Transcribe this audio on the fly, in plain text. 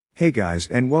Hey guys,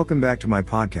 and welcome back to my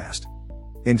podcast.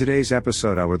 In today's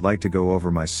episode, I would like to go over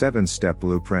my 7-step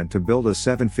blueprint to build a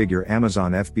 7-figure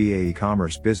Amazon FBA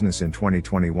e-commerce business in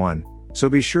 2021, so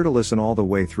be sure to listen all the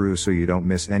way through so you don't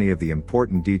miss any of the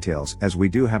important details, as we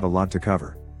do have a lot to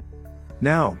cover.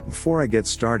 Now, before I get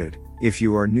started, if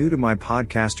you are new to my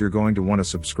podcast, you're going to want to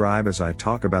subscribe as I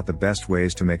talk about the best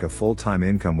ways to make a full-time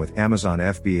income with Amazon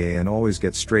FBA and always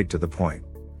get straight to the point.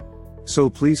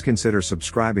 So please consider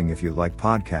subscribing if you like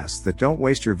podcasts that don't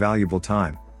waste your valuable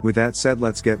time. With that said,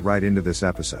 let's get right into this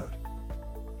episode.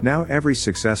 Now, every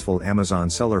successful Amazon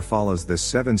seller follows this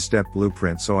 7-step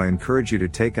blueprint, so I encourage you to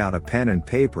take out a pen and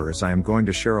paper as I am going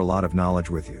to share a lot of knowledge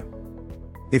with you.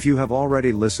 If you have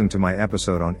already listened to my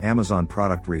episode on Amazon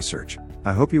product research,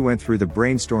 I hope you went through the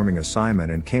brainstorming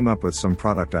assignment and came up with some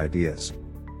product ideas.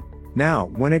 Now,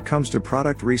 when it comes to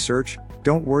product research,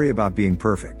 don't worry about being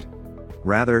perfect.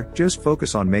 Rather, just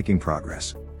focus on making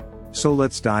progress. So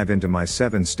let's dive into my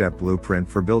 7-step blueprint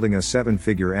for building a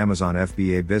 7-figure Amazon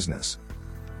FBA business.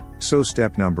 So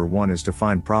step number 1 is to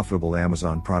find profitable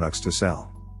Amazon products to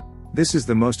sell. This is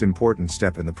the most important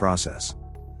step in the process.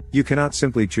 You cannot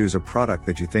simply choose a product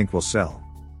that you think will sell.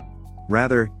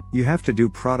 Rather, you have to do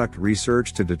product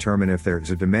research to determine if there is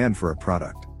a demand for a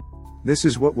product. This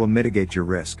is what will mitigate your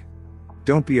risk.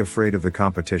 Don't be afraid of the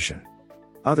competition.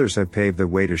 Others have paved the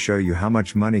way to show you how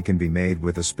much money can be made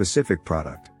with a specific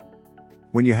product.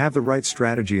 When you have the right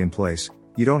strategy in place,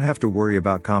 you don't have to worry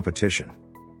about competition.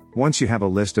 Once you have a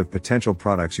list of potential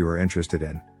products you are interested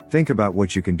in, think about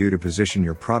what you can do to position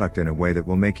your product in a way that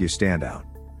will make you stand out.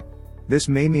 This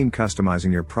may mean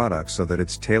customizing your product so that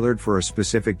it's tailored for a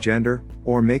specific gender,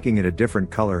 or making it a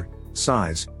different color,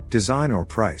 size, design, or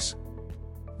price.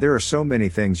 There are so many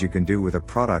things you can do with a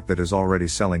product that is already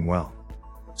selling well.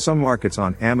 Some markets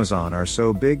on Amazon are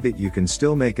so big that you can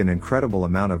still make an incredible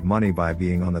amount of money by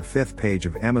being on the 5th page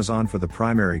of Amazon for the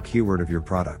primary keyword of your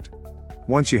product.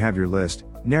 Once you have your list,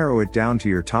 narrow it down to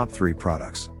your top 3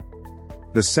 products.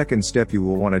 The second step you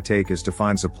will want to take is to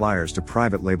find suppliers to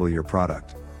private label your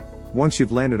product. Once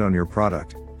you've landed on your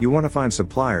product, you want to find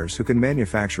suppliers who can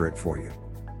manufacture it for you.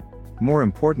 More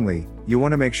importantly, you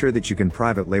want to make sure that you can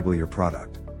private label your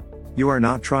product. You are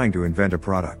not trying to invent a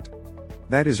product.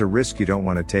 That is a risk you don't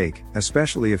want to take,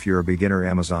 especially if you're a beginner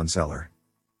Amazon seller.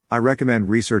 I recommend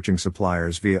researching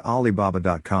suppliers via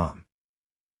Alibaba.com.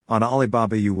 On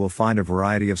Alibaba you will find a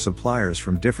variety of suppliers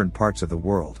from different parts of the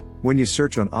world. When you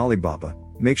search on Alibaba,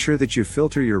 make sure that you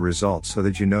filter your results so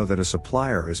that you know that a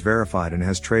supplier is verified and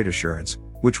has trade assurance,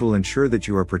 which will ensure that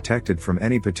you are protected from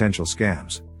any potential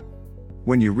scams.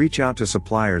 When you reach out to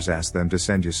suppliers, ask them to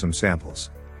send you some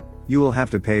samples. You will have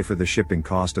to pay for the shipping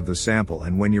cost of the sample,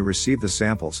 and when you receive the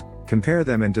samples, compare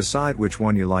them and decide which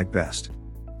one you like best.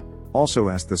 Also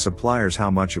ask the suppliers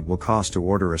how much it will cost to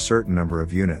order a certain number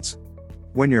of units.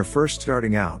 When you're first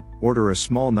starting out, order a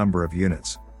small number of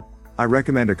units. I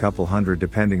recommend a couple hundred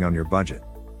depending on your budget.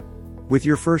 With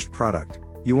your first product,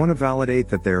 you want to validate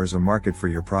that there is a market for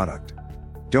your product.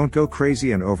 Don't go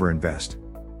crazy and overinvest.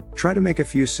 Try to make a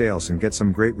few sales and get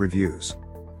some great reviews.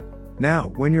 Now,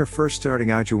 when you're first starting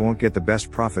out, you won't get the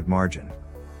best profit margin.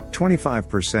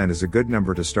 25% is a good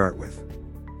number to start with.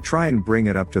 Try and bring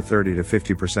it up to 30 to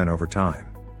 50% over time.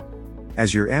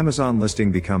 As your Amazon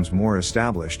listing becomes more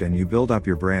established and you build up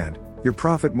your brand, your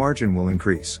profit margin will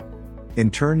increase.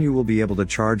 In turn, you will be able to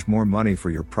charge more money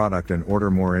for your product and order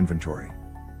more inventory.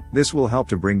 This will help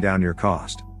to bring down your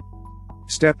cost.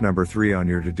 Step number 3 on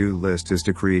your to-do list is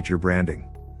to create your branding.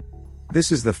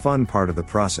 This is the fun part of the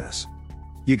process.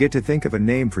 You get to think of a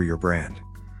name for your brand.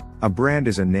 A brand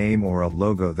is a name or a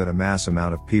logo that a mass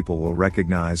amount of people will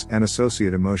recognize and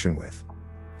associate emotion with.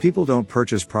 People don't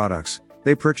purchase products,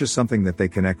 they purchase something that they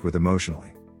connect with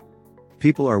emotionally.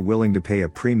 People are willing to pay a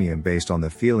premium based on the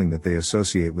feeling that they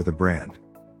associate with a brand.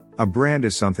 A brand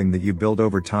is something that you build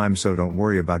over time, so don't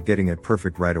worry about getting it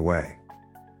perfect right away.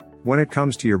 When it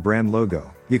comes to your brand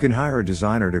logo, you can hire a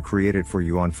designer to create it for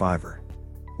you on Fiverr.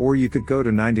 Or you could go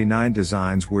to 99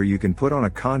 Designs, where you can put on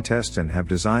a contest and have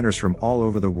designers from all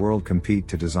over the world compete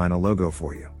to design a logo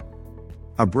for you.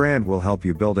 A brand will help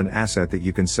you build an asset that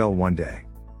you can sell one day.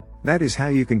 That is how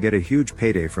you can get a huge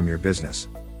payday from your business.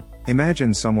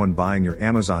 Imagine someone buying your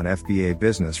Amazon FBA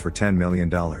business for $10 million.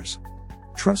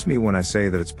 Trust me when I say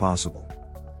that it's possible.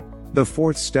 The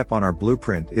 4th step on our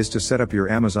blueprint is to set up your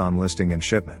Amazon listing and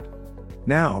shipment.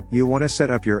 Now, you want to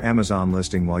set up your Amazon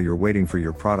listing while you're waiting for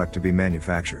your product to be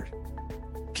manufactured.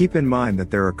 Keep in mind that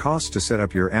there are costs to set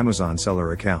up your Amazon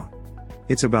seller account.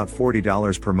 It's about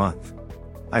 $40 per month.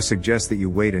 I suggest that you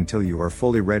wait until you are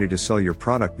fully ready to sell your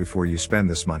product before you spend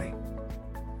this money.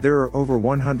 There are over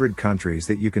 100 countries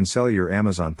that you can sell your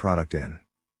Amazon product in.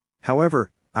 However,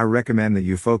 I recommend that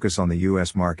you focus on the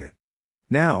US market.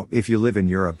 Now, if you live in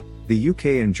Europe, the UK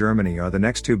and Germany are the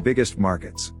next two biggest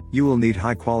markets. You will need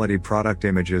high-quality product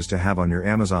images to have on your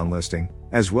Amazon listing,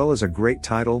 as well as a great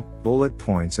title, bullet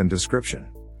points and description.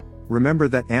 Remember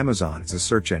that Amazon is a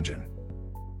search engine.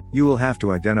 You will have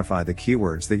to identify the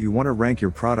keywords that you want to rank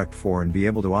your product for and be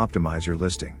able to optimize your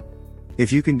listing.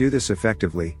 If you can do this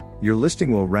effectively, your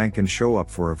listing will rank and show up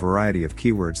for a variety of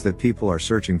keywords that people are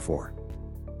searching for.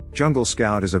 Jungle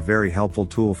Scout is a very helpful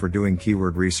tool for doing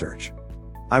keyword research.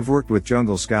 I've worked with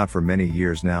Jungle Scout for many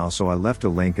years now, so I left a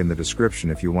link in the description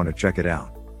if you want to check it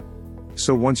out.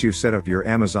 So once you've set up your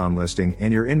Amazon listing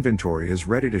and your inventory is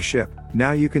ready to ship,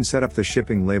 now you can set up the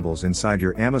shipping labels inside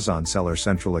your Amazon Seller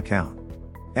Central account.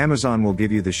 Amazon will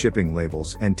give you the shipping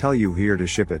labels and tell you where to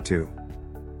ship it to.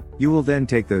 You will then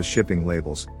take those shipping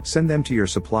labels, send them to your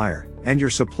supplier, and your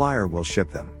supplier will ship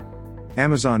them.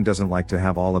 Amazon doesn't like to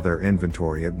have all of their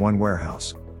inventory at one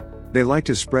warehouse. They like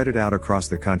to spread it out across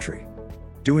the country.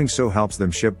 Doing so helps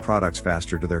them ship products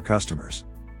faster to their customers.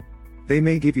 They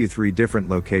may give you 3 different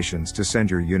locations to send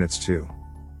your units to.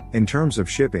 In terms of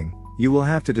shipping, you will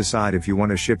have to decide if you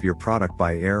want to ship your product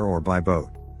by air or by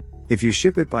boat. If you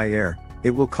ship it by air,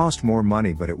 it will cost more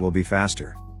money but it will be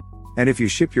faster. And if you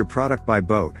ship your product by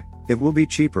boat, it will be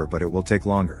cheaper but it will take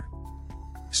longer.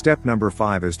 Step number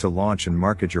 5 is to launch and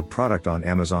market your product on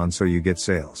Amazon so you get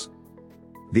sales.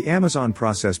 The Amazon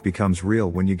process becomes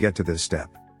real when you get to this step.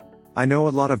 I know a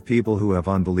lot of people who have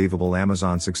unbelievable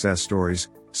Amazon success stories,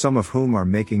 some of whom are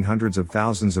making hundreds of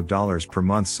thousands of dollars per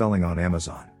month selling on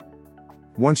Amazon.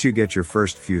 Once you get your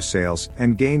first few sales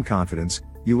and gain confidence,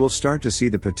 you will start to see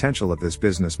the potential of this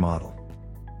business model.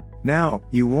 Now,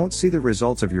 you won't see the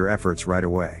results of your efforts right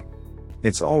away.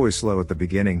 It's always slow at the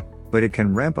beginning, but it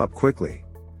can ramp up quickly.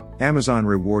 Amazon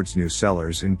rewards new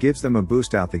sellers and gives them a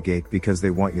boost out the gate because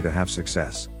they want you to have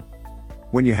success.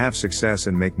 When you have success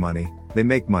and make money, they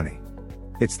make money.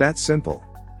 It's that simple.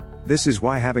 This is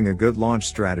why having a good launch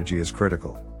strategy is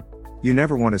critical. You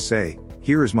never want to say,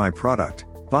 "Here is my product,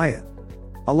 buy it."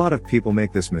 A lot of people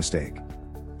make this mistake.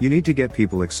 You need to get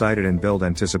people excited and build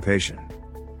anticipation.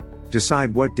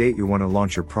 Decide what date you want to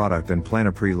launch your product and plan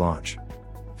a pre-launch.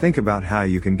 Think about how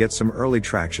you can get some early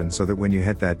traction so that when you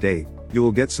hit that date, you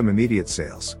will get some immediate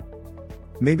sales.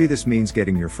 Maybe this means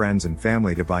getting your friends and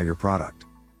family to buy your product.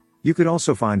 You could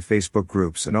also find Facebook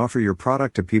groups and offer your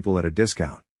product to people at a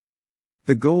discount.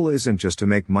 The goal isn't just to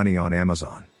make money on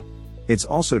Amazon. It's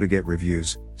also to get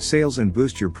reviews, sales and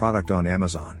boost your product on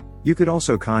Amazon. You could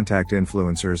also contact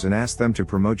influencers and ask them to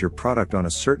promote your product on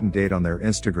a certain date on their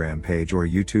Instagram page or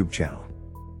YouTube channel.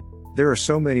 There are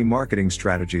so many marketing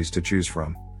strategies to choose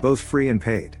from, both free and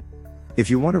paid. If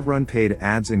you want to run paid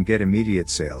ads and get immediate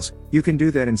sales, you can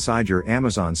do that inside your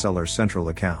Amazon Seller Central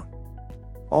account.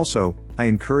 Also, I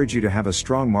encourage you to have a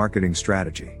strong marketing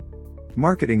strategy.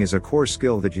 Marketing is a core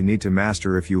skill that you need to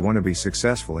master if you want to be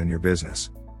successful in your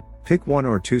business. Pick 1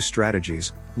 or 2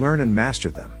 strategies, learn and master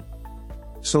them.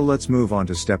 So let's move on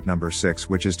to step number 6,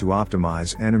 which is to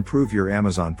optimize and improve your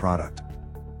Amazon product.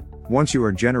 Once you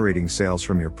are generating sales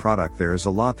from your product, there is a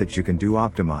lot that you can do,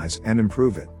 optimize and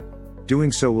improve it.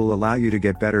 Doing so will allow you to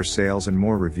get better sales and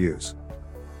more reviews.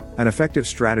 An effective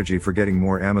strategy for getting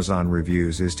more Amazon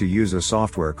reviews is to use a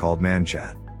software called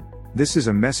ManChat. This is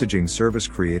a messaging service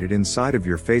created inside of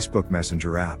your Facebook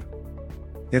Messenger app.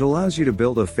 It allows you to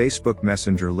build a Facebook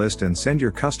Messenger list and send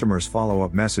your customers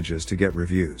follow-up messages to get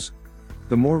reviews.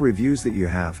 The more reviews that you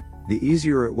have, the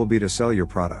easier it will be to sell your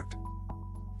product.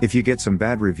 If you get some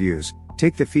bad reviews,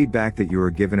 take the feedback that you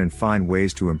are given and find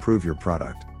ways to improve your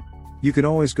product. You can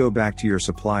always go back to your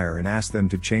supplier and ask them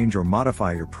to change or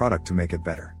modify your product to make it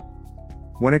better.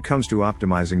 When it comes to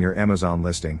optimizing your Amazon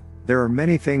listing, there are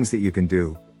many things that you can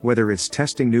do, whether it's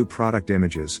testing new product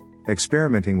images,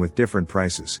 experimenting with different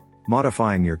prices,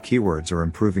 modifying your keywords or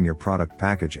improving your product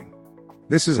packaging.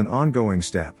 This is an ongoing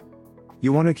step.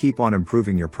 You want to keep on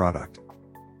improving your product.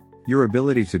 Your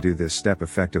ability to do this step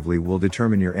effectively will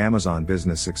determine your Amazon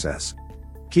business success.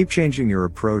 Keep changing your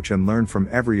approach and learn from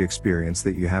every experience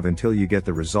that you have until you get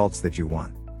the results that you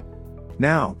want.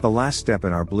 Now, the last step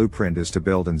in our blueprint is to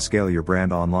build and scale your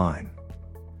brand online.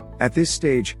 At this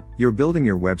stage, you're building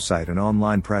your website and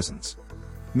online presence.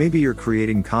 Maybe you're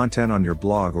creating content on your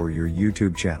blog or your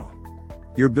YouTube channel.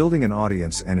 You're building an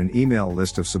audience and an email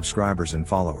list of subscribers and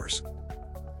followers.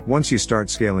 Once you start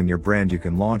scaling your brand, you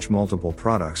can launch multiple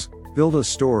products, build a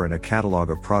store and a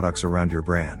catalog of products around your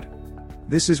brand.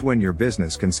 This is when your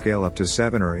business can scale up to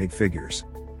 7 or 8 figures.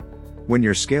 When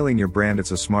you're scaling your brand,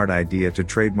 it's a smart idea to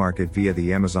trademark it via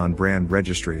the Amazon brand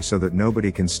registry so that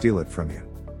nobody can steal it from you.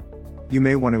 You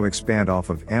may want to expand off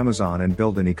of Amazon and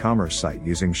build an e-commerce site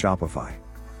using Shopify.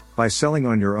 By selling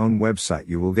on your own website,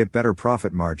 you will get better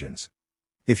profit margins.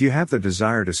 If you have the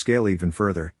desire to scale even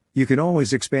further, you can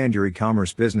always expand your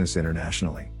e-commerce business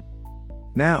internationally.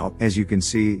 Now, as you can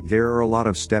see, there are a lot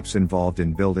of steps involved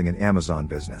in building an Amazon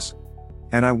business.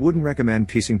 And I wouldn't recommend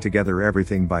piecing together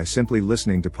everything by simply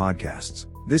listening to podcasts.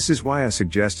 This is why I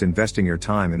suggest investing your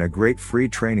time in a great free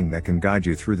training that can guide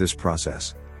you through this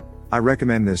process. I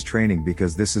recommend this training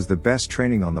because this is the best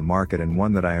training on the market and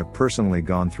one that I have personally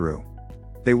gone through.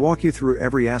 They walk you through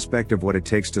every aspect of what it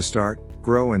takes to start,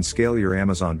 grow and scale your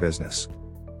Amazon business.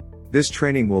 This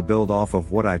training will build off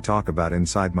of what I talk about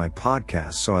inside my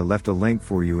podcast, so I left a link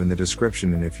for you in the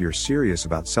description, and if you're serious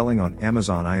about selling on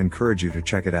Amazon, I encourage you to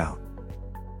check it out.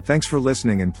 Thanks for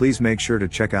listening, and please make sure to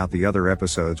check out the other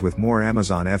episodes with more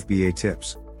Amazon FBA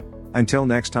tips. Until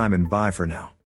next time, and bye for now.